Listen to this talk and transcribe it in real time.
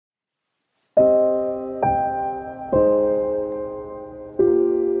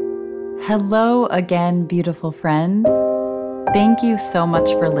Hello again, beautiful friend. Thank you so much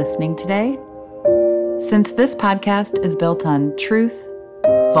for listening today. Since this podcast is built on truth,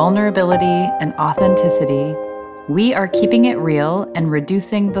 vulnerability, and authenticity, we are keeping it real and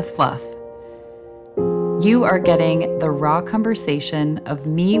reducing the fluff. You are getting the raw conversation of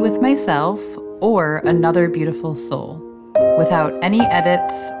me with myself or another beautiful soul, without any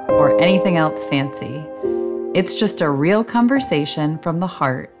edits or anything else fancy. It's just a real conversation from the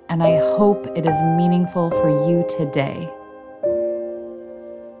heart, and I hope it is meaningful for you today.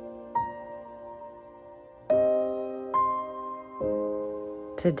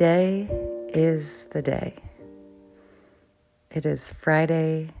 Today is the day. It is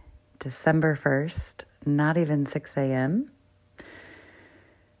Friday, December 1st, not even 6 a.m.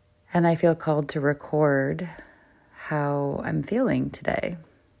 And I feel called to record how I'm feeling today.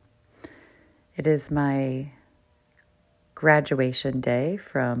 It is my graduation day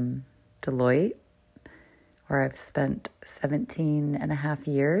from Deloitte, where I've spent 17 and a half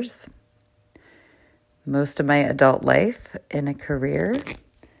years, most of my adult life in a career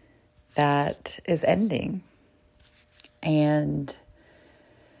that is ending. And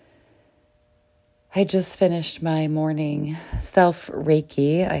I just finished my morning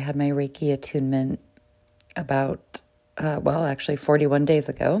self-Reiki. I had my Reiki attunement about, 41 days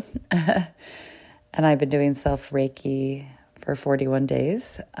ago. And I've been doing self-Reiki for 41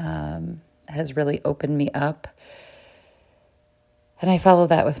 days. It has really opened me up. And I follow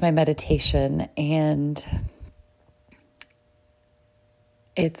that with my meditation. And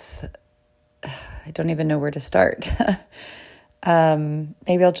I don't even know where to start.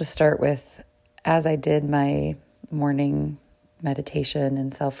 Maybe I'll just start with, as I did my morning meditation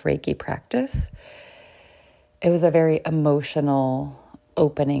and self-Reiki practice, it was a very emotional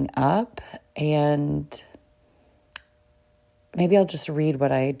opening up, and maybe I'll just read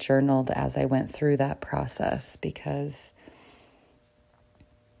what I journaled as I went through that process, because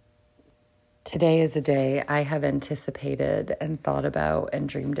today is a day I have anticipated and thought about and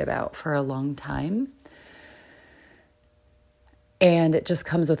dreamed about for a long time. And it just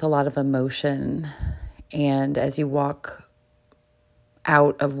comes with a lot of emotion. And as you walk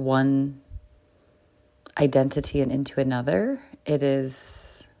out of one identity and into another, it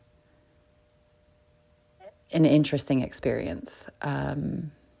is an interesting experience.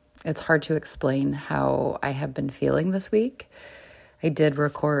 It's hard to explain how I have been feeling this week. I did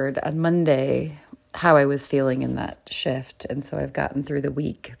record on Monday how I was feeling in that shift, and so I've gotten through the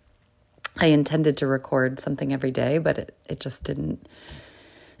week. I intended to record something every day, but it just didn't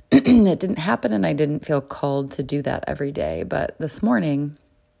it didn't happen, and I didn't feel called to do that every day. But this morning,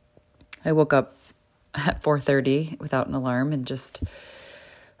 I woke up at 4:30 without an alarm and just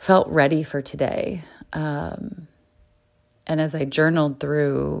felt ready for today. And as I journaled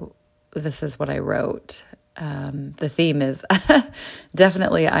through, this is what I wrote. The theme is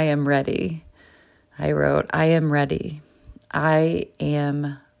definitely I am ready. I wrote, I am ready. I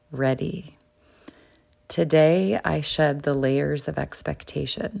am ready. Today, I shed the layers of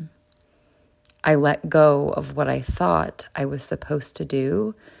expectation. I let go of what I thought I was supposed to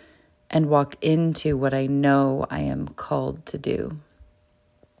do and walk into what I know I am called to do.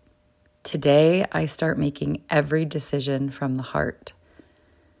 Today, I start making every decision from the heart.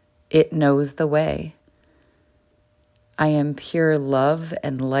 It knows the way. I am pure love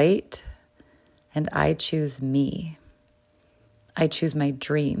and light, and I choose me. I choose my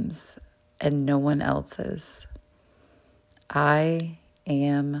dreams and no one else's. I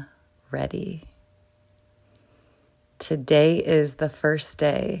am ready. Today is the first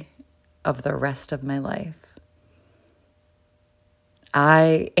day of the rest of my life.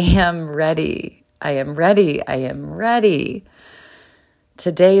 I am ready. I am ready. I am ready.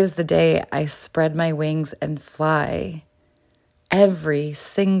 Today is the day I spread my wings and fly. Every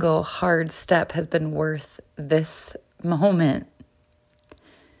single hard step has been worth this moment.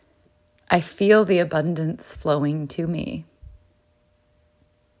 I feel the abundance flowing to me.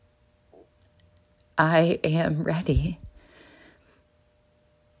 I am ready.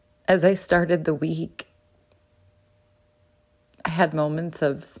 As I started the week, I had moments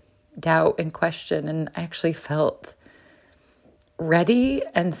of doubt and question, and I actually felt ready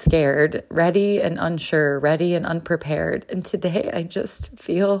and scared, ready and unsure, ready and unprepared. And today I just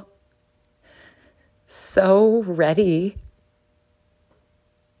feel so ready.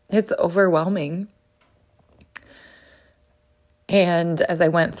 It's overwhelming. And as I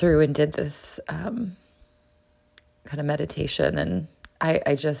went through and did this kind of meditation, and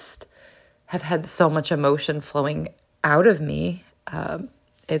I just have had so much emotion flowing out of me.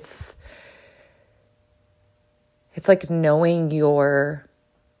 It's like knowing your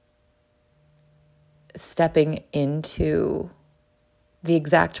stepping into the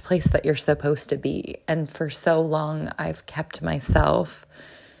exact place that you're supposed to be. And for so long, I've kept myself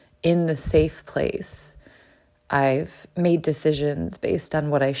in the safe place. I've made decisions based on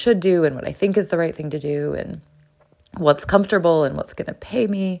what I should do and what I think is the right thing to do and what's comfortable and what's going to pay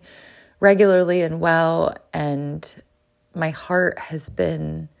me regularly and well. And my heart has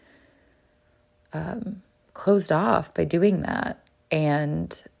been closed off by doing that.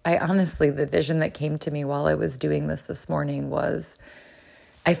 And I honestly, the vision that came to me while I was doing this morning was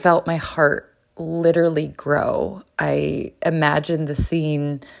I felt my heart literally grow. I imagined the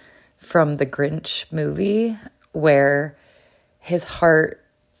scene from the Grinch movie where his heart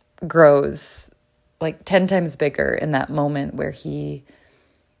grows like 10 times bigger in that moment where he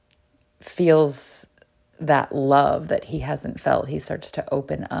feels that love that he hasn't felt. He starts to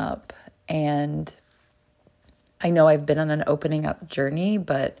open up. And I know I've been on an opening up journey,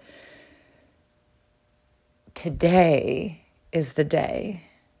 but today is the day.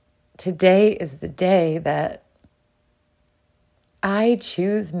 Today is the day that I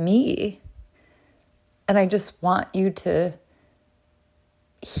choose me. And I just want you to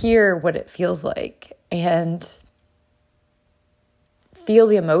hear what it feels like and feel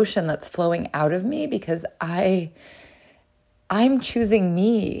the emotion that's flowing out of me because I'm choosing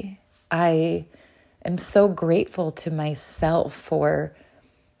me. I am so grateful to myself for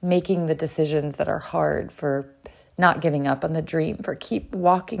making the decisions that are hard, for not giving up on the dream, for keep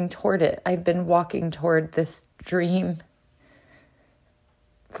walking toward it. I've been walking toward this dream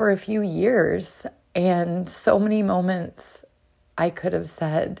for a few years, and so many moments I could have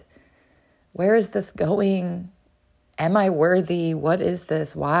said, where is this going? Am I worthy? What is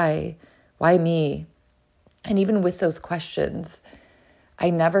this? Why? Why me? And even with those questions, I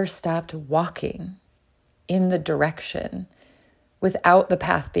never stopped walking in the direction without the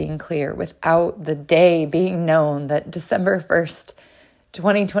path being clear, without the day being known that December 1st,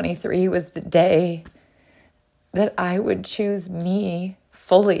 2023 was the day that I would choose me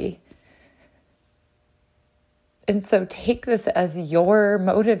fully. And so take this as your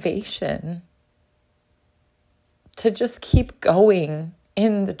motivation to just keep going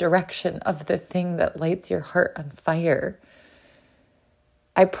in the direction of the thing that lights your heart on fire.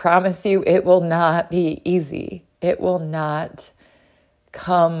 I promise you it will not be easy. It will not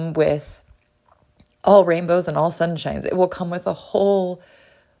come with all rainbows and all sunshines. It will come with a whole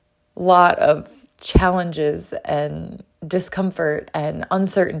lot of challenges and discomfort and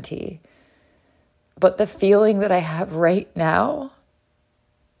uncertainty. But the feeling that I have right now,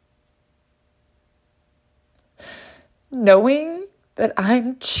 knowing that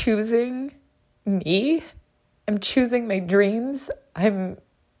I'm choosing me, I'm choosing my dreams, I'm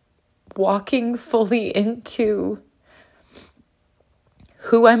walking fully into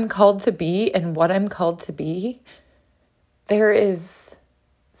who I'm called to be and what I'm called to be, there is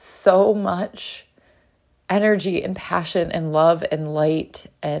so much energy and passion and love and light,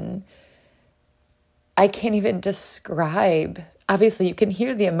 and I can't even describe. Obviously, you can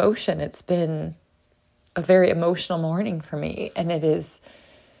hear the emotion. It's been a very emotional morning for me, and it's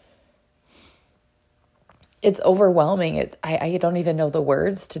overwhelming. I don't even know the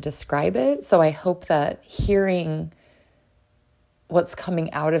words to describe it. So I hope that hearing what's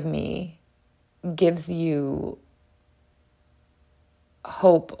coming out of me gives you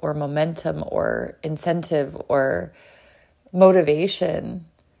hope or momentum or incentive or motivation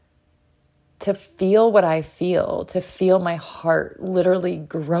to feel what I feel, to feel my heart literally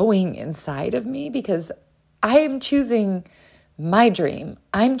growing inside of me, because I am choosing my dream.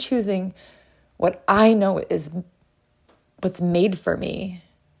 I'm choosing what I know is what's made for me.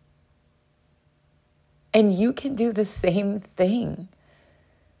 And you can do the same thing.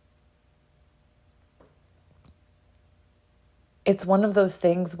 It's one of those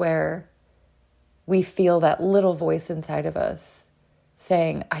things where we feel that little voice inside of us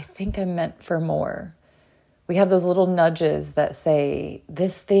saying, I think I'm meant for more. We have those little nudges that say,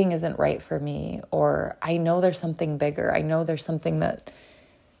 this thing isn't right for me, or I know there's something bigger. I know there's something that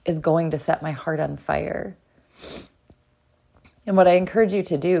is going to set my heart on fire. And what I encourage you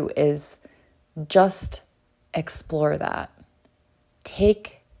to do is just explore that.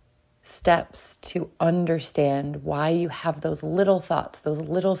 Take steps to understand why you have those little thoughts, those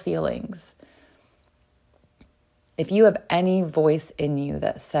little feelings. If you have any voice in you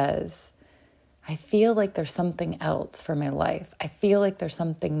that says, I feel like there's something else for my life. I feel like there's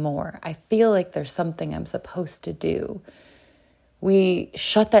something more. I feel like there's something I'm supposed to do. We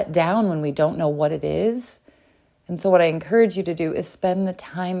shut that down when we don't know what it is. And so what I encourage you to do is spend the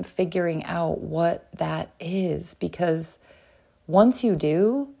time figuring out what that is, because once you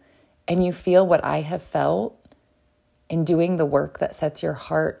do, and you feel what I have felt in doing the work that sets your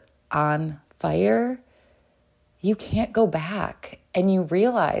heart on fire, you can't go back. And you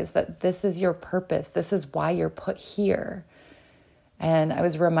realize that this is your purpose. This is why you're put here. And I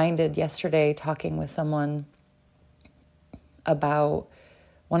was reminded yesterday talking with someone about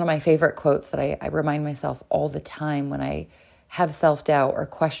one of my favorite quotes that I remind myself all the time when I have self-doubt or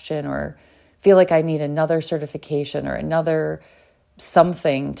question or feel like I need another certification or another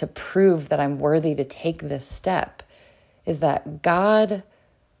something to prove that I'm worthy to take this step, is that God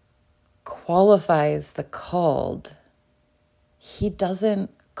qualifies the called. He doesn't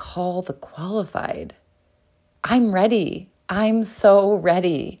call the qualified. I'm ready. I'm so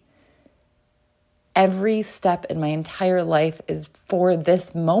ready. Every step in my entire life is for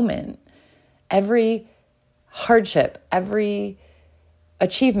this moment. Every hardship, every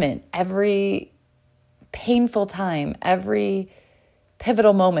achievement, every painful time, every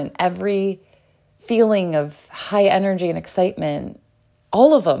pivotal moment, every feeling of high energy and excitement,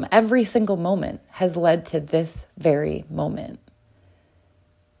 all of them, every single moment has led to this very moment.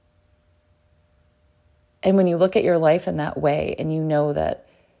 And when you look at your life in that way and you know that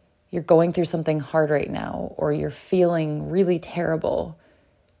you're going through something hard right now or you're feeling really terrible,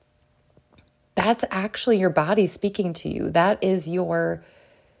 that's actually your body speaking to you. That is your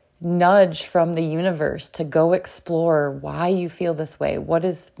nudge from the universe to go explore why you feel this way. What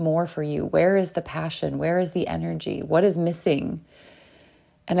is more for you? Where is the passion? Where is the energy? What is missing?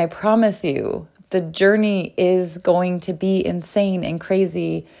 And I promise you, the journey is going to be insane and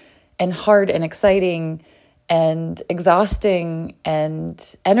crazy and hard and exciting and exhausting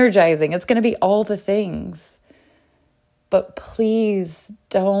and energizing. It's going to be all the things. But please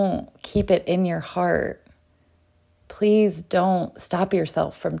don't keep it in your heart. Please don't stop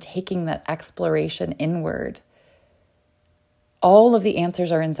yourself from taking that exploration inward. All of the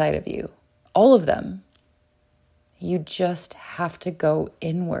answers are inside of you. All of them. You just have to go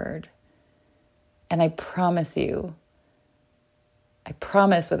inward. And I promise you, I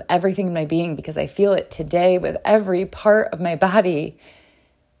promise with everything in my being, because I feel it today with every part of my body,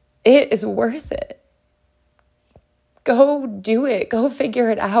 it is worth it. Go do it. Go figure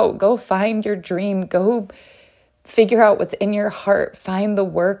it out. Go find your dream. Go figure out what's in your heart. Find the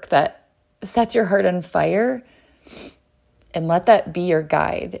work that sets your heart on fire and let that be your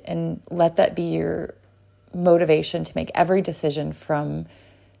guide and let that be your motivation to make every decision from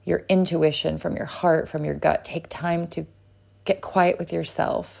your intuition, from your heart, from your gut. Take time to get quiet with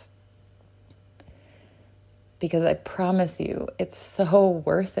yourself, because I promise you, it's so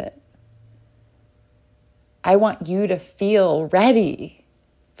worth it. I want you to feel ready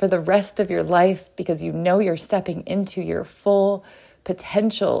for the rest of your life because you know you're stepping into your full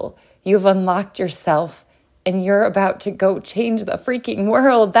potential. You've unlocked yourself and you're about to go change the freaking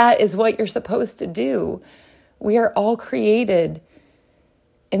world. That is what you're supposed to do. We are all created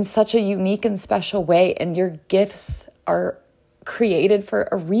in such a unique and special way, and your gifts are created for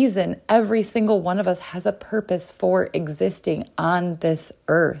a reason. Every single one of us has a purpose for existing on this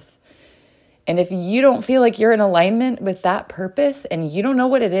earth. And if you don't feel like you're in alignment with that purpose and you don't know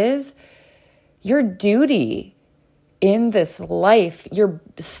what it is, your duty in this life, you're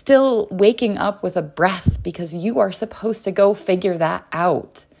still waking up with a breath because you are supposed to go figure that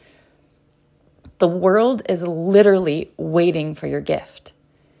out. The world is literally waiting for your gift.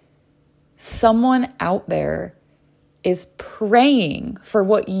 Someone out there is praying for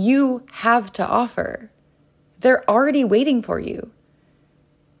what you have to offer. They're already waiting for you.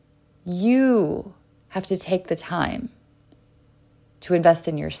 You have to take the time to invest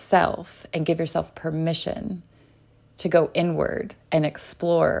in yourself and give yourself permission to go inward and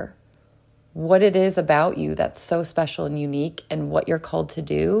explore what it is about you that's so special and unique and what you're called to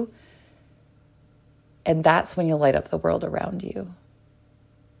do. And that's when you'll light up the world around you.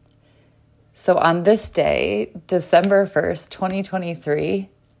 So on this day, December 1st, 2023,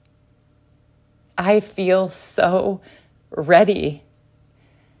 I feel so ready.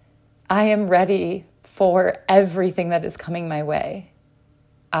 I am ready for everything that is coming my way.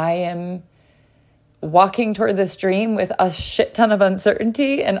 I am walking toward this dream with a shit ton of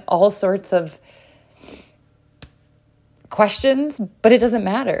uncertainty and all sorts of questions, but it doesn't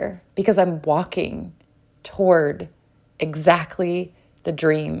matter because I'm walking toward exactly the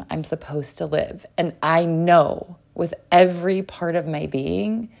dream I'm supposed to live. And I know with every part of my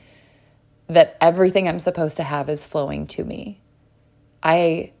being that everything I'm supposed to have is flowing to me.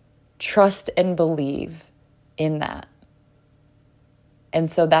 I trust and believe in that. And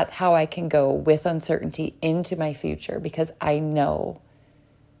so that's how I can go with uncertainty into my future, because I know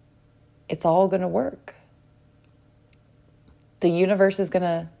it's all going to work. The universe is going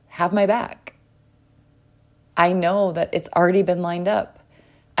to have my back. I know that it's already been lined up.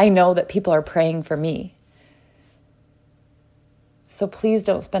 I know that people are praying for me. So please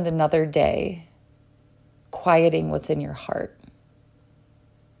don't spend another day quieting what's in your heart.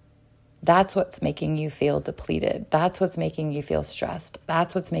 That's what's making you feel depleted. That's what's making you feel stressed.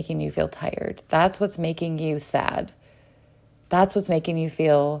 That's what's making you feel tired. That's what's making you sad. That's what's making you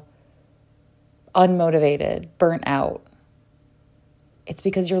feel unmotivated, burnt out. It's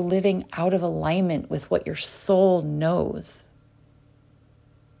because you're living out of alignment with what your soul knows.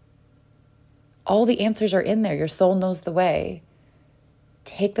 All the answers are in there. Your soul knows the way.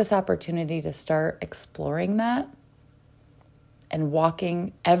 Take this opportunity to start exploring that and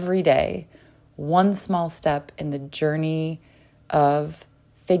walking every day, one small step in the journey of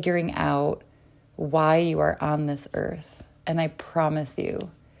figuring out why you are on this earth. And I promise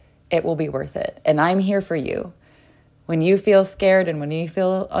you, it will be worth it. And I'm here for you. When you feel scared and when you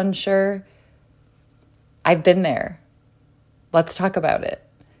feel unsure, I've been there. Let's talk about it.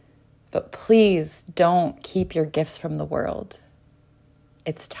 But please don't keep your gifts from the world.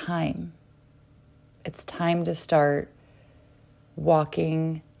 It's time. It's time to start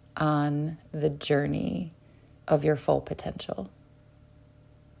walking on the journey of your full potential.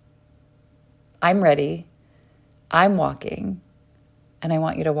 I'm ready. I'm walking, and I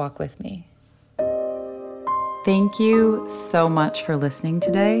want you to walk with me. Thank you so much for listening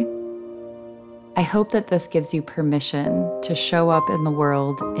today. I hope that this gives you permission to show up in the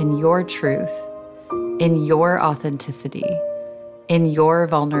world in your truth, in your authenticity, in your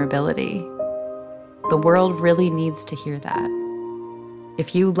vulnerability. The world really needs to hear that.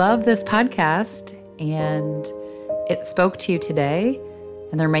 If you love this podcast and it spoke to you today,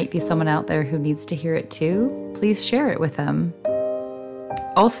 and there might be someone out there who needs to hear it too, please share it with them.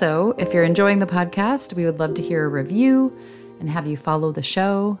 Also, if you're enjoying the podcast, we would love to hear a review and have you follow the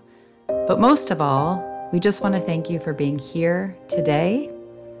show. But most of all, we just want to thank you for being here today,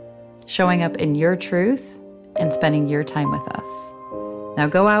 showing up in your truth, and spending your time with us. Now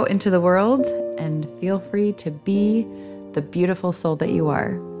go out into the world and feel free to be the beautiful soul that you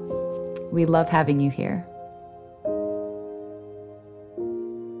are. We love having you here.